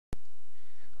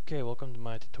Okay, welcome to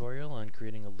my tutorial on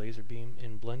creating a laser beam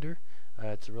in Blender.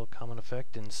 It's a real common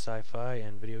effect in sci-fi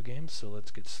and video games, so let's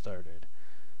get started.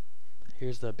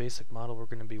 Here's the basic model we're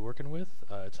going to be working with.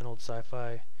 It's an old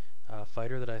sci-fi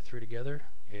fighter that I threw together.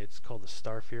 It's called the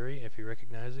Star Fury. If you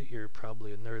recognize it, you're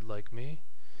probably a nerd like me.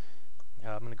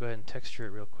 I'm going to go ahead and texture it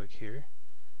real quick here.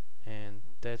 And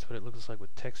that's what it looks like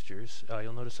with textures.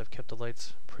 You'll notice I've kept the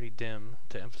lights pretty dim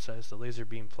to emphasize the laser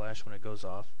beam flash when it goes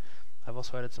off. I've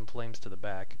also added some flames to the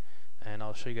back, and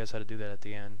I'll show you guys how to do that at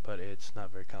the end, but it's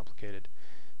not very complicated.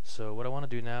 So what I want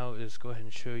to do now is go ahead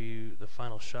and show you the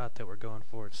final shot that we're going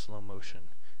for in slow motion.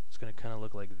 It's going to kind of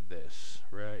look like this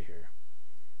right here.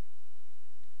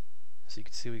 So you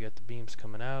can see we got the beams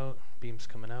coming out,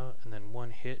 and then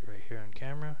one hit right here on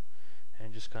camera,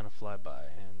 and just kind of fly by.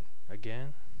 And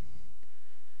again,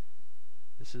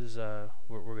 this is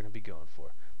what we're going to be going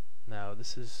for. Now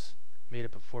this is made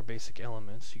up of 4 basic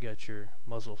elements. You got your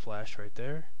muzzle flash right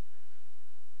there.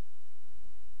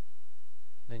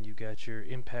 Then you got your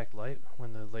impact light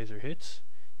when the laser hits.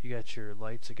 You got your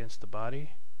lights against the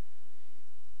body.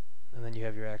 And then you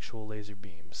have your actual laser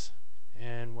beams.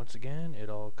 And once again, it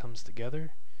all comes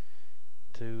together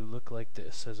to look like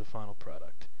this as a final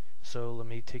product. So let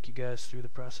me take you guys through the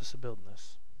process of building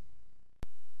this.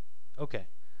 Okay.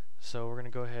 So we're going to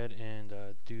go ahead and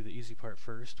do the easy part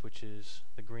first, which is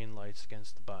the green lights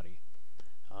against the body.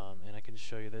 And I can just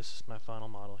show you this is my final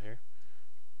model here.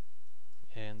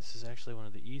 And this is actually one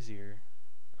of the easier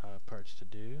parts to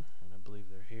do, and I believe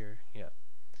they're here. Yeah.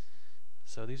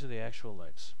 So these are the actual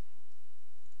lights.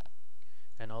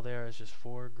 And all they are is just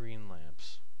 4 green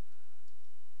lamps.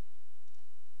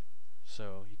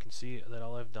 So you can see that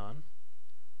all I've done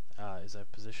is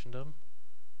I've positioned them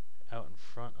out in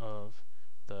front of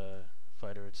the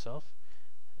fighter itself,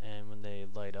 and when they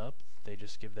light up they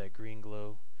just give that green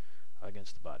glow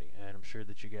against the body. And I'm sure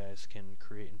that you guys can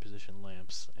create and position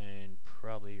lamps, and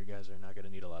probably you guys are not going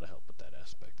to need a lot of help with that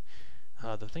aspect.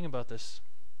 The thing about this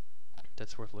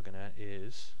that's worth looking at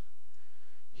is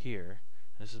here.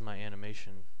 This is my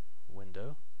animation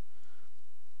window.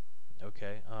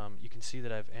 Okay, you can see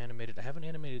that I haven't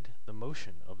animated the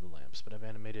motion of the lamps, but I've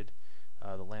animated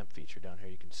the lamp feature down here.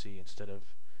 You can see instead of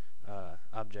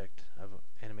object, I've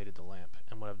animated the lamp,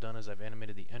 and what I've done is I've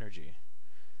animated the energy.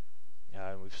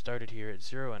 We've started here at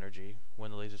 0 energy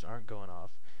when the lasers aren't going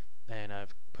off, and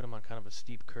I've put them on kind of a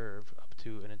steep curve up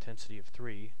to an intensity of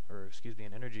 3, or excuse me,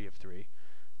 an energy of 3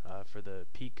 for the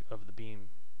peak of the beam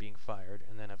being fired,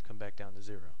 and then I've come back down to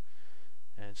 0.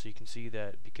 And so you can see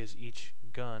that because each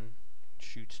gun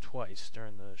shoots twice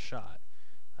during the shot,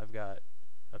 I've got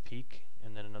a peak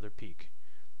and then another peak,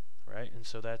 right? And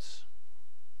so that's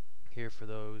here for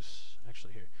those,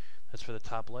 actually here, that's for the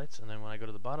top lights. And then when I go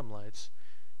to the bottom lights,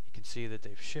 you can see that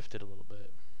they've shifted a little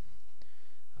bit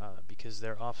because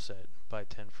they're offset by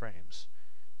 10 frames.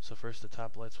 So first the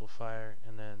top lights will fire,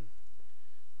 and then,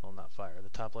 well, not fire, the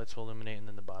top lights will illuminate, and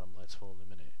then the bottom lights will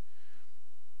illuminate.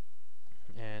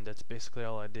 And that's basically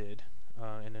all I did.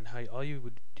 And then all you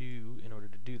would do in order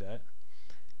to do that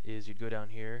is you'd go down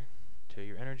here to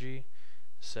your energy,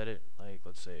 set it like,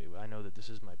 let's say I know that this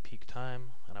is my peak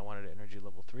time and I wanted energy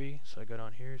level 3, so I go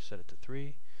down here, set it to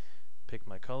 3, pick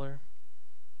my color,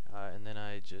 and then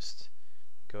I just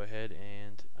go ahead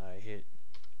and I hit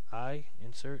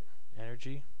insert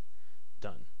energy,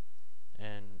 done.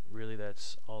 And really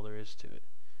that's all there is to it.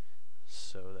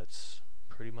 So that's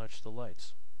pretty much the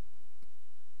lights.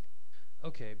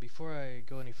 Okay, before I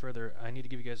go any further, I need to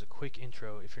give you guys a quick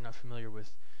intro if you're not familiar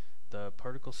with the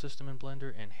particle system in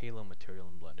Blender and halo material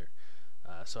in Blender.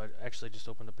 So I actually just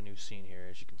opened up a new scene here,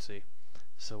 as you can see.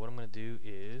 So what I'm going to do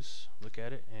is look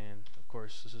at it, and of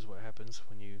course this is what happens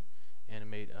when you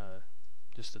animate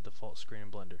just the default screen in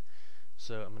Blender.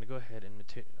 So I'm going to go ahead and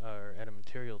add a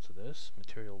material to this,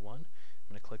 material 1. I'm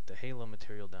going to click the halo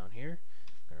material down here.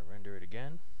 I'm going to render it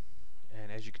again,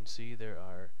 and as you can see there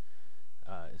are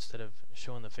instead of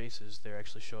showing the faces, they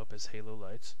actually show up as halo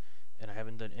lights, and I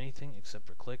haven't done anything except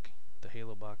for click the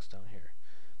halo box down here.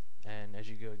 And as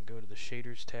you go to the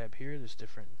shaders tab here, there's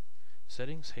different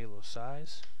settings. Halo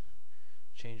size,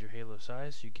 change your halo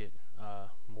size, you get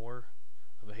more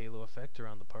of a halo effect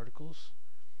around the particles.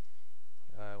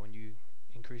 When you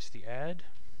increase the add,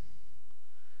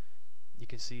 you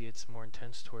can see it's more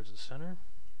intense towards the center.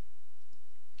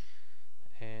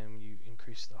 And when you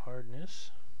increase the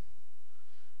hardness,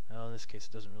 well, in this case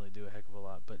it doesn't really do a heck of a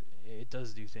lot, but it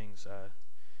does do things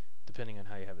depending on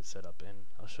how you have it set up, and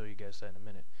I'll show you guys that in a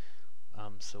minute.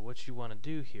 So what you want to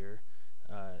do here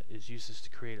is use this to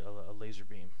create a laser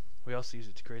beam. We also use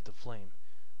it to create the flame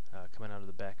coming out of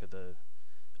the back of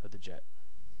the jet.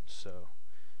 So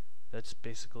that's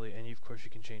basically, and of course you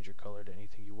can change your color to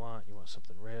anything you want. You want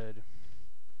something red,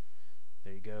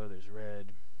 there you go, there's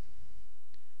red,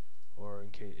 or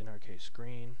in our case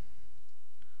green,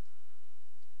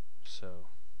 so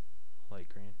light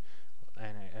green.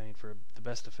 And I mean, for the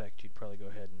best effect, you'd probably go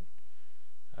ahead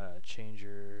and change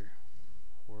your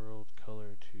world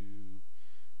color to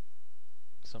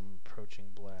something approaching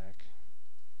black,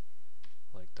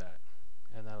 like that,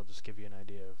 and that'll just give you an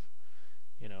idea of,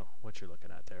 you know, what you're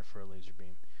looking at there for a laser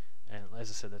beam. And as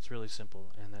I said, that's really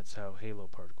simple, and that's how halo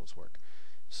particles work.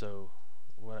 So,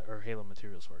 or halo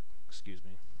materials work, excuse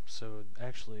me. So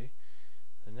actually,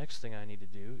 the next thing I need to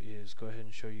do is go ahead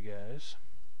and show you guys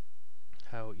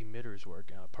how emitters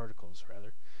work, particles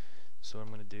rather. So what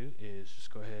I'm going to do is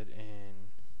just go ahead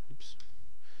and, oops,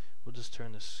 we'll just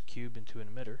turn this cube into an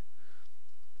emitter.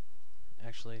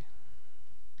 Actually,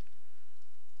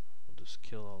 we'll just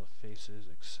kill all the faces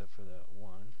except for that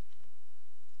one.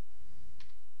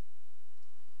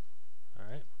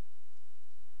 Alright,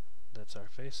 that's our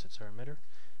face, that's our emitter.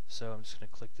 So I'm just going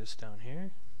to click this down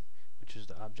here, which is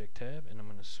the object tab, and I'm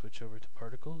going to switch over to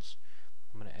particles.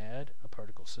 I'm going to add a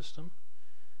particle system.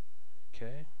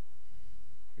 Okay.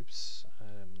 Oops,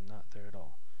 I'm not there at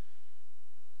all.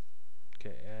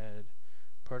 Okay, add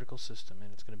particle system,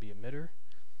 and it's going to be emitter.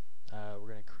 We're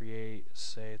going to create,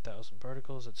 say, 1,000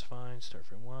 particles. That's fine. Start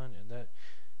from 1, and that.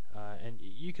 And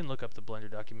you can look up the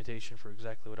Blender documentation for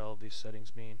exactly what all of these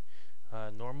settings mean.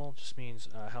 Normal just means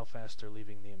how fast they're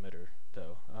leaving the emitter,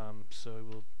 though. So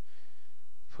we'll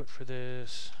put for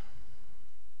this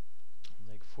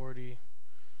like 40.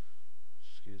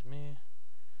 Excuse me.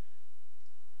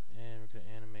 And we're going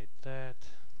to animate that.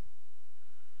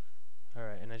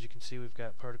 Alright, and as you can see, we've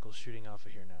got particles shooting off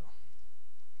of here now.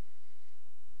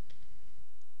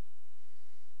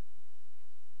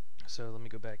 So let me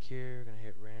go back here. We're going to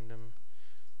hit random.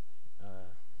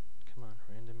 Come on,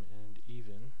 random and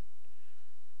even.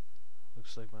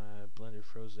 Looks like my Blender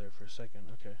froze there for a second.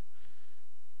 Okay.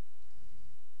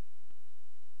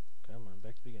 Come on,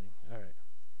 back to the beginning. Alright.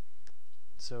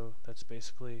 So that's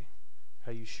basically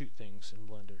how you shoot things in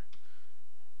Blender.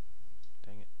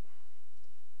 Dang it.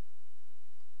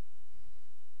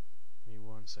 Give me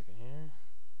 1 second here.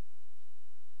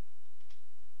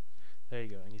 There you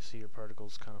go, and you see your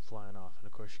particles kind of flying off, and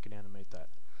of course you can animate that.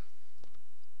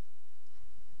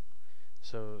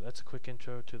 So that's a quick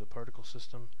intro to the particle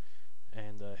system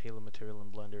and the halo material in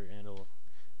Blender, and it'll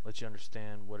let you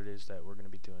understand what it is that we're going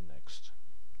to be doing next.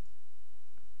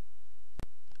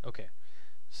 Okay,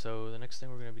 so the next thing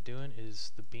we're going to be doing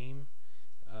is the beam,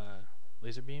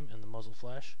 laser beam, and the muzzle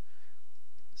flash.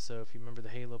 So if you remember the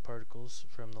halo particles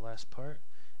from the last part,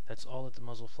 that's all that the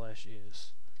muzzle flash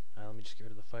is. Let me just get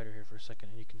rid of the fighter here for a second,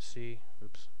 and you can see,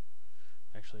 oops,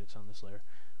 actually it's on this layer,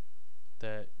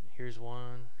 that here's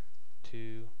 1,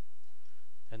 2,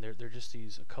 and they're just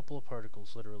a couple of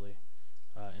particles literally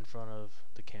in front of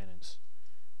the cannons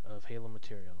of halo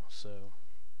material. So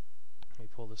let me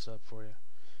pull this up for you.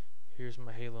 Here's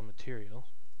my halo material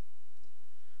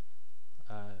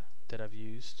that I've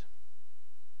used,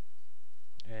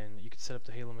 and you can set up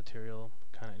the halo material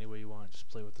kind of any way you want, just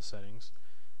play with the settings.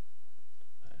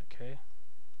 Okay,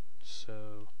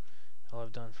 so all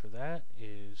I've done for that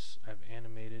is I've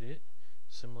animated it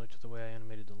similar to the way I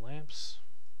animated the lamps,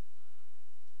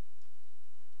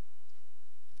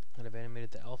 and I've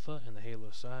animated the alpha and the halo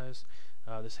size.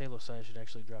 This halo size should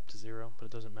actually drop to 0, but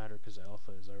it doesn't matter because the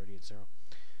alpha is already at 0.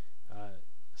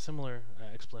 Similar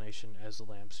explanation as the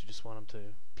lamps. You just want them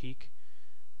to peak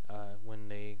when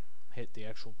they hit the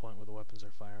actual point where the weapons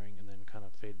are firing, and then kind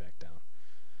of fade back down.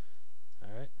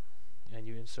 Alright, and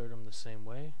you insert them the same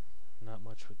way. Not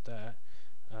much with that.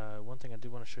 One thing I do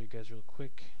want to show you guys real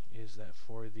quick is that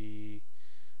for the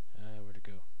where'd it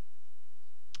go?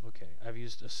 Okay, I've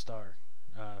used a star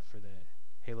for the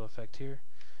halo effect here,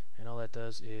 and all that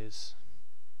does is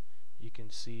you can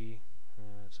see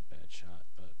it's a bad shot,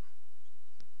 but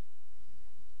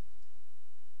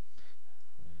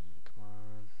come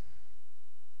on.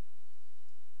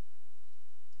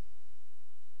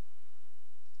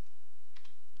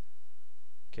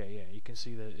 Okay, yeah, you can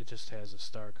see that it just has a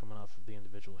star coming off of the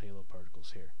individual halo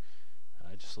particles here.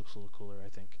 It just looks a little cooler, I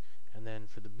think. And then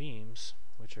for the beams,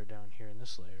 which are down here in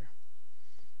this layer,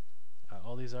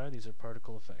 all these are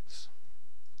particle effects.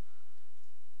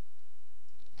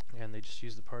 And they just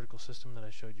use the particle system that I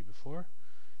showed you before.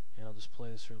 And I'll just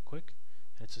play this real quick.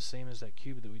 And it's the same as that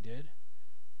cube that we did,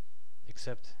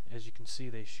 except as you can see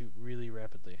they shoot really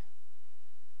rapidly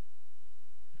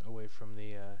away from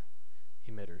the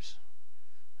emitters.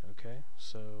 Okay,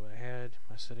 so I had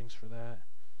my settings for that.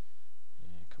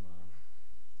 Yeah, come on.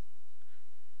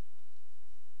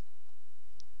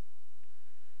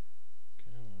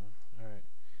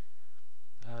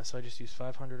 So I just used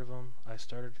 500 of them.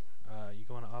 You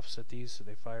go want to offset these so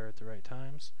they fire at the right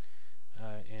times.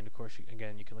 And of course,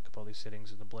 again, you can look up all these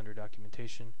settings in the Blender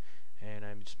documentation, and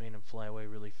I just made them fly away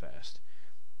really fast.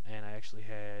 And I actually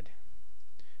had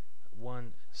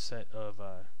one set of,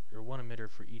 or one emitter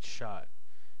for each shot,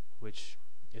 which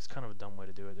is kind of a dumb way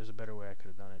to do it. There's a better way I could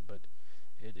have done it, but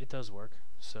it does work.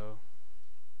 So,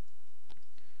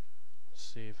 let's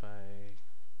see if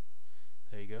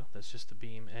there you go, that's just the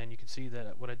beam, and you can see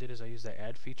that what I did is I used that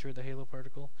add feature of the halo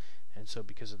particle, and so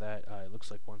because of that it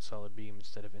looks like one solid beam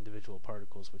instead of individual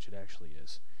particles, which it actually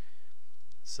is.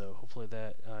 So hopefully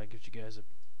that gives you guys at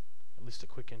least a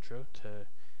quick intro to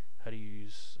how to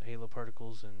use halo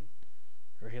particles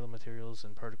or halo materials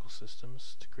and particle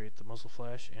systems to create the muzzle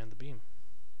flash and the beam.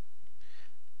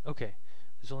 Okay,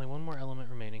 there's only one more element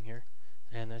remaining here,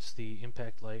 and that's the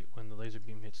impact light when the laser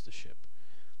beam hits the ship.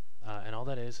 And all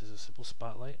that is a simple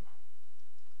spotlight.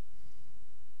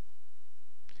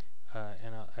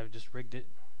 And I've just rigged it.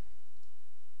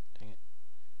 Dang it.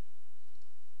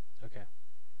 Okay.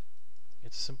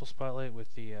 It's a simple spotlight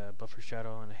with the buffer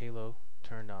shadow and a halo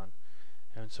turned on.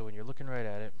 And so when you're looking right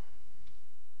at it,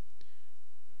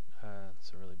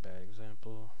 that's a really bad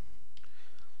example.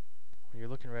 When you're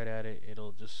looking right at it,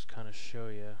 it'll just kind of show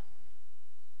you.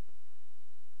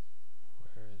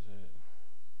 Where is it?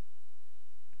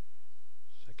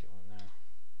 Second one there.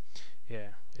 Yeah,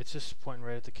 it's just pointing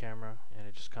right at the camera, and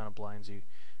it just kind of blinds you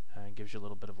and gives you a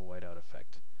little bit of a whiteout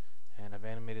effect. And I've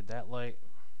animated that light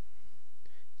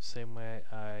the same way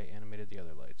I animated the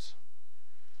other lights.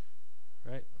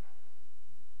 Right?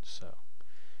 So,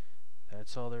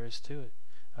 that's all there is to it.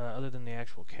 Other than the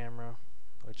actual camera,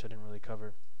 which I didn't really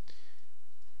cover.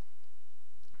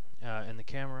 And the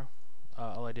camera,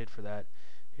 all I did for that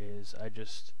is I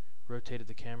just rotated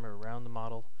the camera around the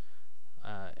model,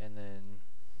 and then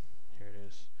here it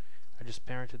is. I just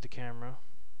parented the camera.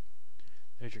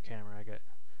 There's your camera. I got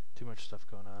too much stuff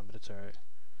going on, but it's alright.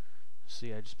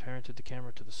 See, I just parented the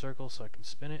camera to the circle so I can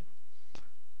spin it.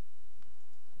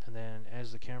 And then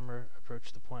as the camera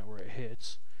approached the point where it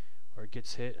hits, or it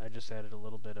gets hit, I just added a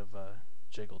little bit of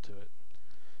jiggle to it.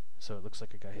 So it looks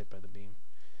like it got hit by the beam.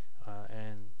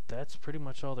 And that's pretty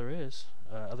much all there is,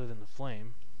 other than the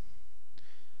flame.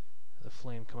 The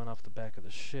flame coming off the back of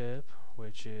the ship,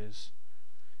 which is,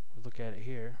 we look at it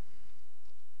here,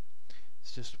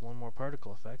 it's just one more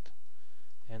particle effect.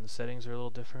 And the settings are a little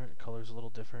different, color's a little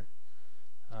different.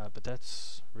 But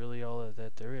that's really all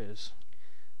that there is.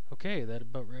 Okay, that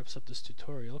about wraps up this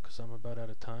tutorial because I'm about out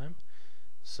of time.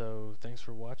 So thanks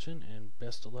for watching, and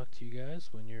best of luck to you guys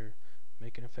when you're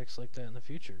making effects like that in the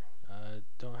future.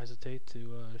 Don't hesitate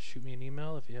to shoot me an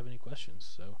email if you have any questions.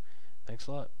 So thanks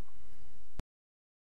a lot.